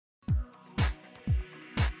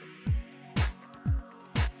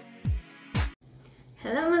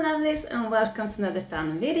Hello my lovelies and welcome to another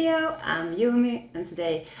fun video. I'm Yumi and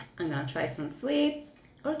today I'm gonna try some sweets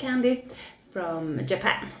or candy from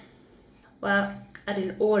Japan. Well, I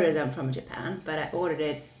didn't order them from Japan, but I ordered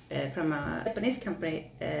it from a Japanese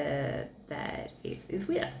company that is in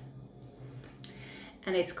Sweden.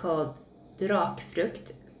 And it's called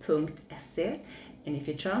drakfrukt.se, and if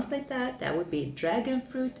you translate that, that would be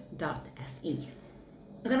dragonfruit.se.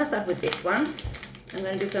 I'm gonna start with this one. I'm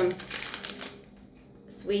gonna do some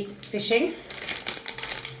sweet fishing,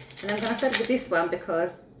 and I'm gonna start with this one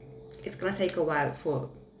because it's gonna take a while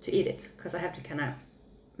to eat it, because I have to kind of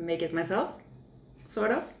make it myself,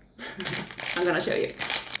 sort of. I'm gonna show you.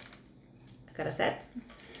 I got a set.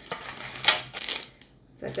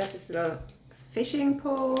 So I got this little fishing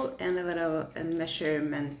pole and a little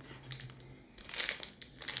measurement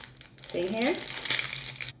thing here.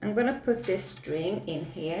 I'm gonna put this string in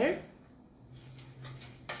here.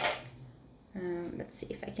 Let's see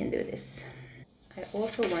if I can do this. I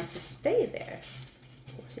also want to stay there.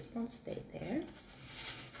 Of course it won't stay there.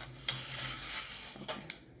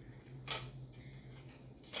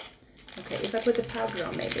 Okay, if I put the powder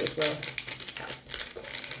on, maybe it will help.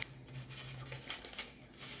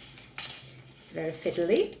 It's very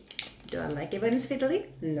fiddly. Do I like it when it's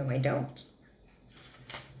fiddly? No, I don't.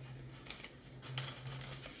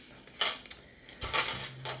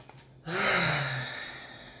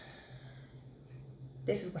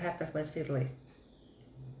 This is what happens when it's fiddly.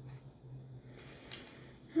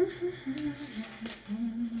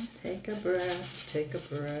 Take a breath, take a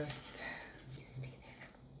breath. You stay there.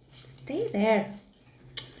 Stay there.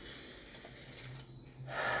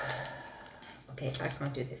 Okay, I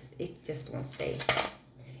can't do this. It just won't stay.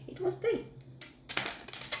 It won't stay.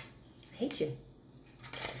 I hate you.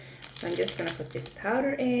 So I'm just gonna put this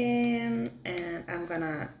powder in, and I'm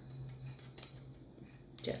gonna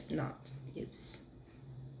just not use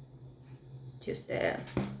this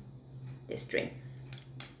string.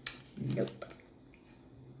 Nope.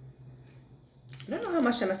 I don't know how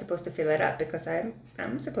much I'm supposed to fill it up, because I'm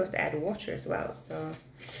supposed to add water as well, so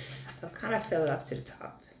I'll kind of fill it up to the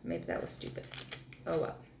top. Maybe that was stupid. Oh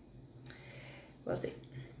well. We'll see.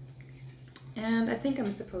 And I think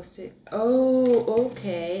I'm supposed to... Oh,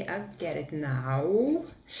 okay. I get it now.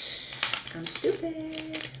 I'm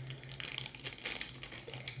stupid.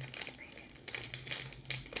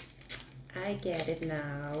 I get it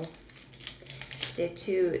now. There are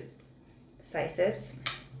two sizes,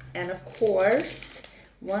 and of course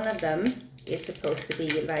one of them is supposed to be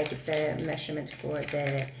like the measurement for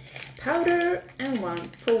the powder and one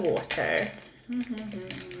for water.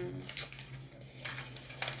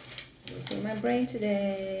 Using my brain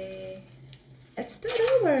today. Let's start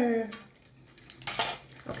over.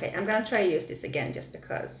 Okay, I'm gonna try to use this again just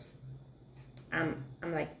because I'm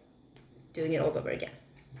like doing it all over again.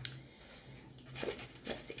 So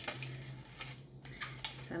let's see.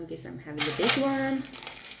 So I guess I'm having the big one,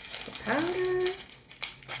 the powder.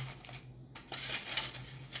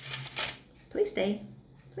 Please stay,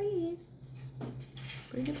 please.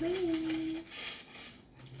 Pretty please.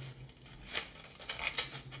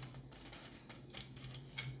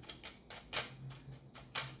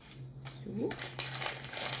 So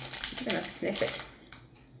I'm gonna sniff it.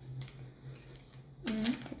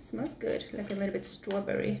 It smells good, like a little bit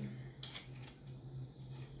strawberry.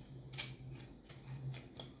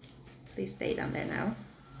 Please stay down there now,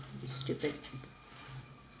 you stupid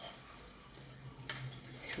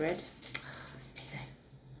thread. Stay there.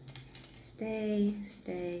 Stay,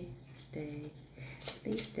 stay, stay.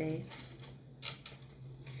 Please stay.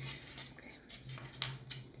 Okay.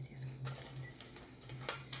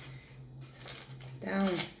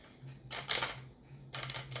 Down.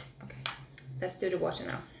 Okay. Let's do the water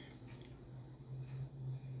now.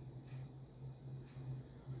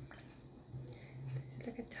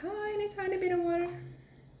 Like a tiny bit of water.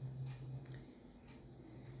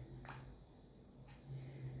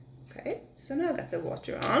 Okay, so now I got the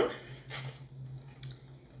water on.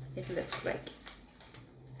 It looks like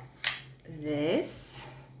this.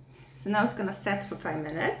 So now it's gonna set for 5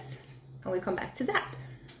 minutes, and we come back to that.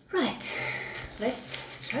 Right,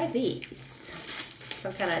 let's try these.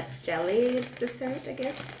 Some kind of jelly dessert, I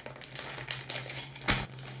guess.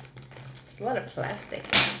 It's a lot of plastic.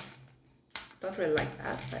 Don't really like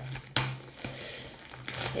that, but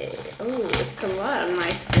okay. Oh, it's a lot of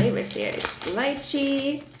nice flavors here. It's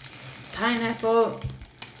lychee, pineapple,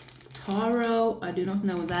 taro, I do not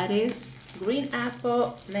know what that is, green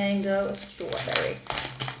apple, mango, strawberry.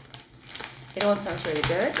 It all sounds really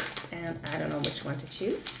good, and I don't know which one to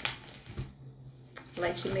choose.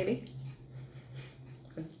 Lychee maybe.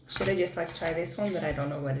 Should I just like try this one, but I don't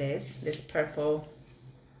know what it is. This purple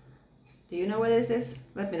Do you know what this is?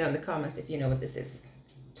 Let me know in the comments if you know what this is.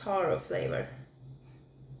 Taro flavor.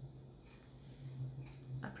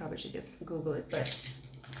 I probably should just Google it, but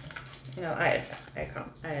you know, I can't.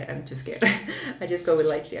 I'm too scared. I just go with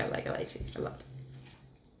lychee. I like a lychee a lot.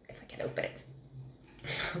 If I can open it.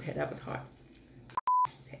 Okay, that was hard.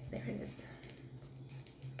 Okay, there it is.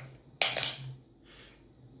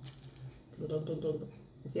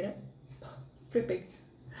 You see that? It's pretty big.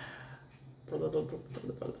 Okay.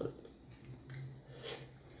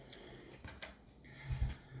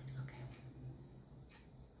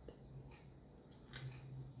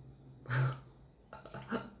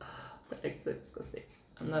 That looks so disgusting.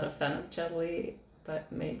 I'm not a fan of jelly,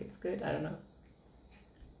 but maybe it's good. I don't know.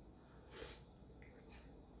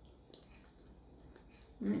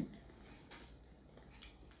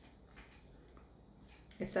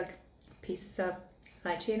 It's like pieces of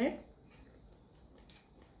lychee in it.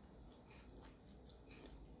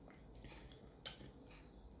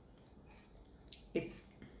 It's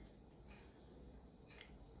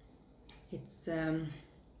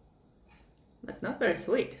but not very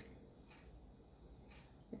sweet.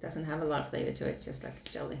 It doesn't have a lot of flavor to it. It's just like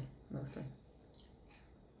jelly mostly.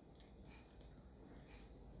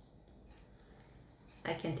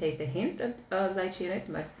 I can taste a hint of lychee in it,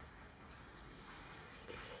 but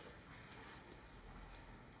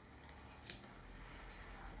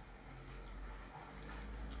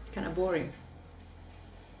it's kind of boring.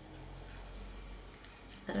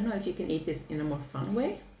 I don't know if you can eat this in a more fun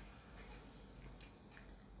way,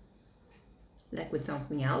 like with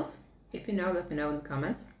something else. If you know, let me know in the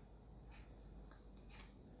comments.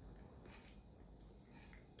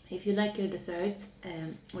 If you like your desserts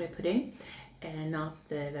or your pudding and not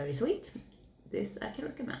very sweet, this I can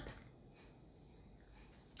recommend.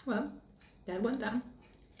 Well, that went down.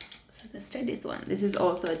 So let's try this one. This is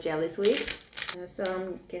also a jelly sweet. So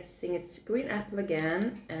I'm guessing it's green apple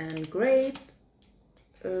again, and grape,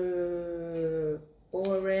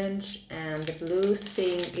 orange, and the blue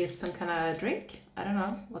thing is some kind of drink. I don't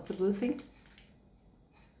know. What's the blue thing?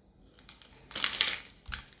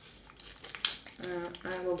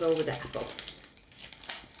 I will go with the apple.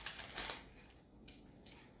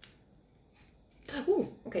 Ooh,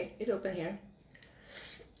 okay, it's open here.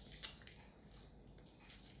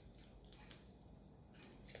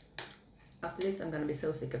 After this, I'm gonna be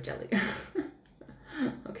so sick of jelly.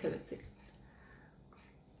 Okay, let's see.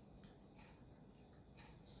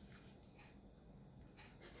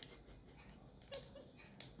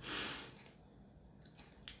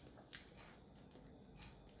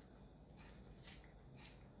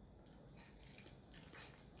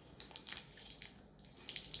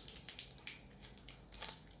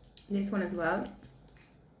 This one as well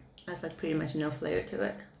has like pretty much no flavor to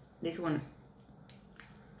it. This one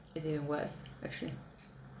is even worse, actually.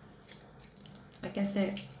 I can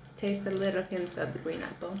taste a little hint of the green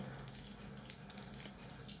apple.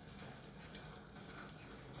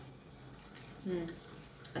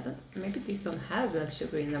 I don't. Maybe these don't have like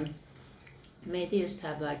sugar in them. Maybe they just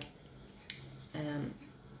have like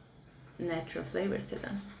natural flavors to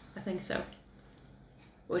them. I think so,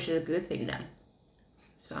 which is a good thing then.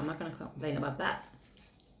 So I'm not gonna complain about that.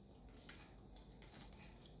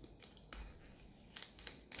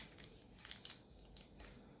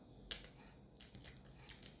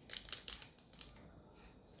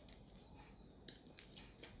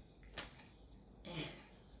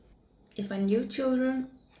 If I knew children,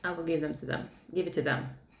 I will give it to them.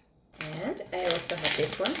 And I also have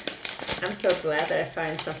this one. I'm so glad that I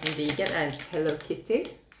find something vegan, and it's Hello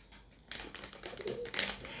Kitty.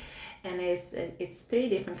 And it's 3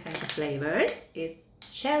 different kinds of flavors. It's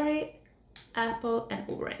cherry, apple, and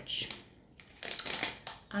orange.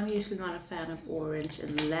 I'm usually not a fan of orange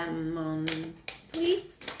and lemon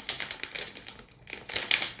sweets.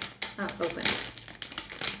 Oh, open.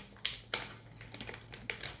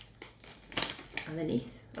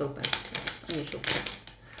 Underneath, open. That's unusual.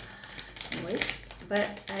 Anyways,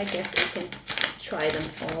 but I guess I can try them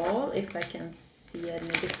all if I can see any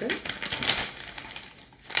difference.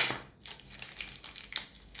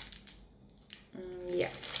 Yeah.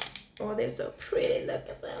 Oh, they're so pretty. Look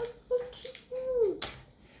at them. So cute.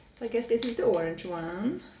 So I guess this is the orange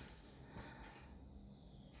one.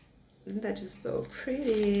 Isn't that just so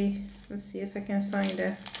pretty? Let's see if I can find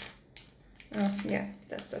a... Oh, yeah,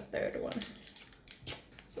 that's the 3rd one.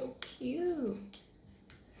 So cute.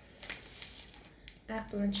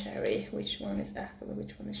 Apple and cherry. Which one is apple and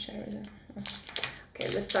which one is cherry then? Oh. Okay,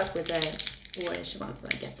 let's start with the orange one so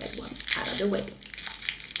I get that one out of the way.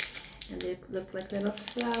 And they look like little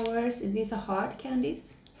flowers. And these are hard candies.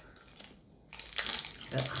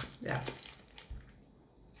 Yeah.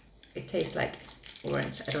 It tastes like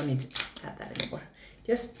orange. I don't need to have that anymore.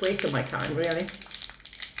 Just waste of my time, really.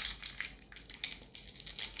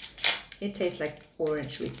 It tastes like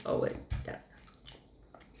orange, which always does.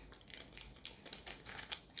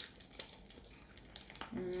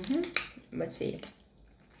 Let's see.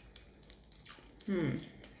 I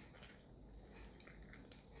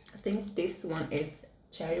think this one is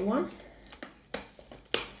cherry one.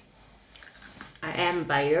 I am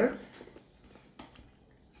buyer.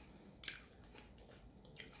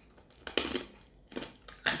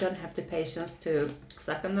 I don't have the patience to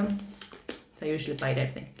suck on them, so I usually bite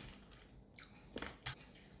everything.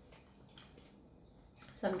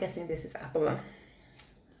 So I'm guessing this is apple one.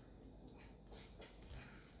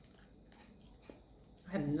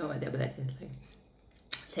 I have no idea what that tastes like.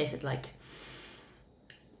 Tasted like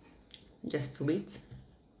just sweet.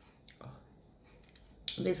 Oh.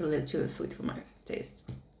 This is a little too sweet for my taste.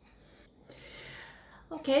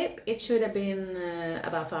 Okay, it should have been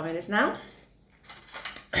about 5 minutes now.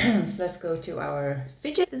 So let's go to our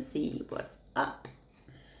fidget and see what's up.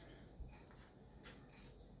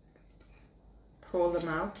 Pull them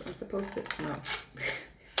out. I'm supposed to, no.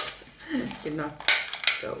 Did not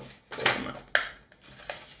go pull them out.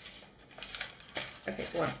 Okay,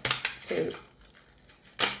 1, 2,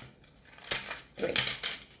 3.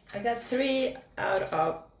 I got 3 out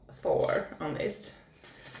of 4 on this.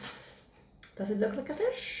 Does it look like a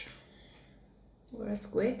fish? Or a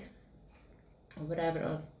squid? Or whatever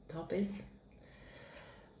on top is.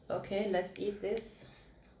 Okay, let's eat this.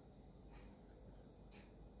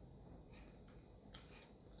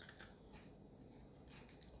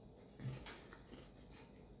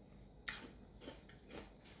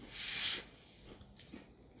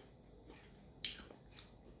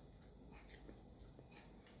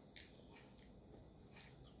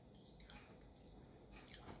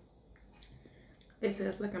 It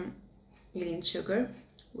feels like I'm eating sugar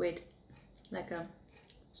with like a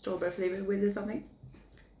strawberry flavor with or something.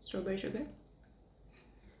 Strawberry sugar.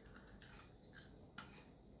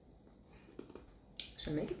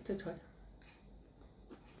 Should I make it too tight?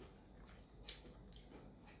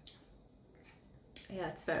 Yeah,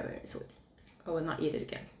 it's very, very sweet. I will not eat it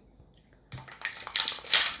again.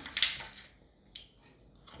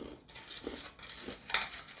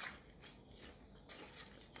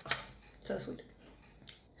 So sweet.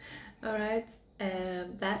 Alright,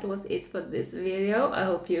 that was it for this video. I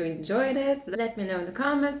hope you enjoyed it. Let me know in the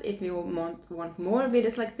comments if you want more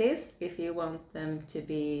videos like this, if you want them to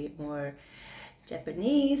be more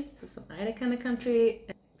Japanese or some other kind of country.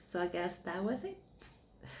 So I guess that was it.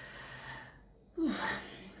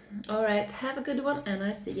 Alright, have a good one and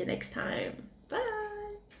I'll see you next time. Bye!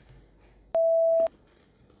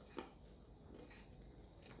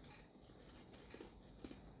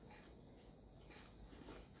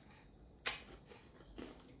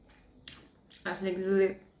 I think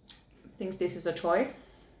Lily thinks this is a toy.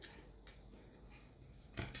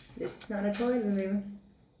 This is not a toy, Lily.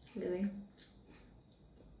 Lily.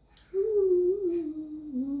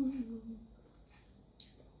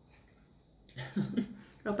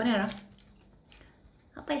 Hoppa ner då.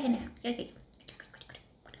 Hoppa ner. Okej.